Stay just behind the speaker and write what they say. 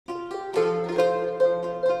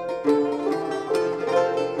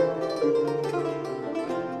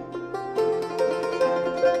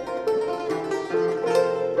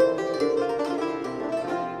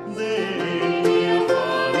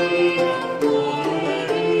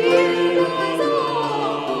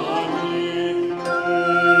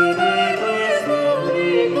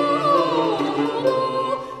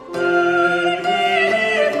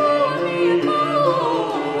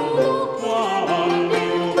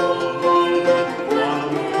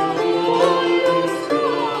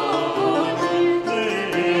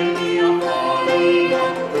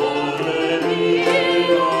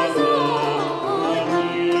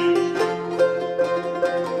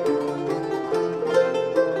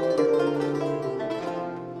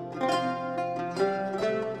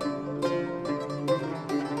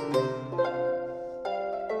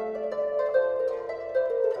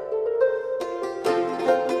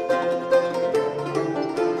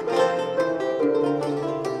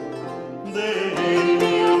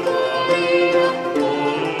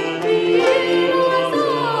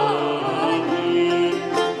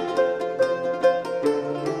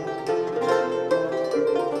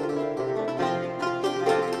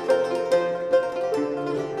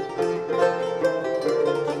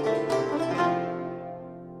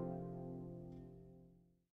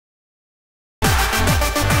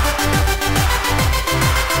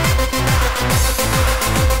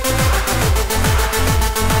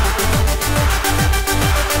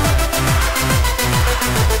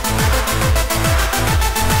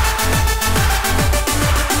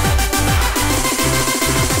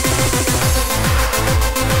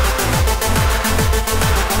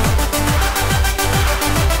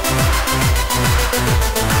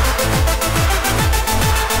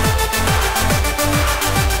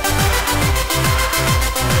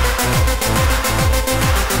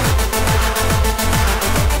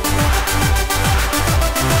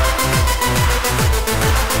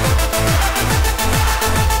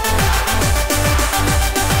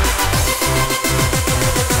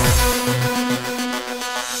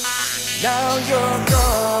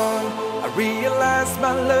realize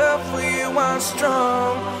my love for you was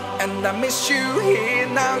strong, and I miss you here,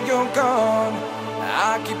 now you're gone.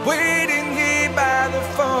 I keep waiting here by the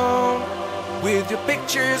phone, with your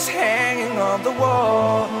pictures hanging on the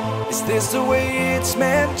wall. Is this the way it's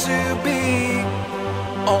meant to be?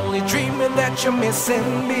 Only dreaming that you're missing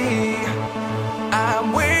me. I'm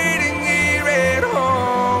waiting here at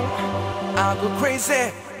home. I'll go crazy,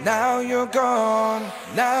 now you're gone.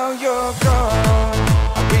 Now you're gone.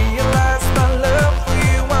 I realize my love for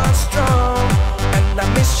you was strong, and I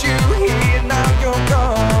miss you here, now you're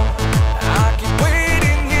gone. I keep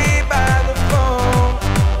waiting here by the phone,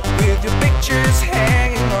 with your pictures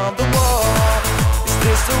hanging on the wall. Is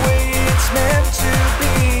this the way it's meant to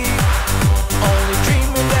be? Only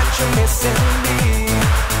dreaming that you're missing me.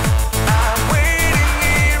 I'm waiting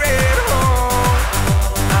here at home.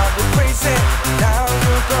 I'll go crazy, now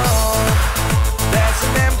you're gone. There's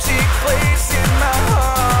an empty place in my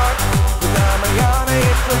heart, without my honor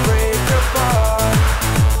it will break apart.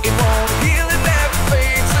 It won't heal, it never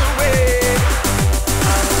fades away.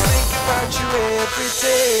 I just think about you every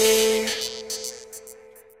day.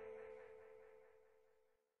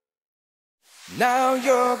 Now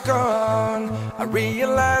you're gone. I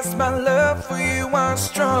realize my love for you was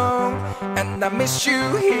strong, and I miss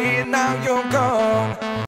you here, now you're gone.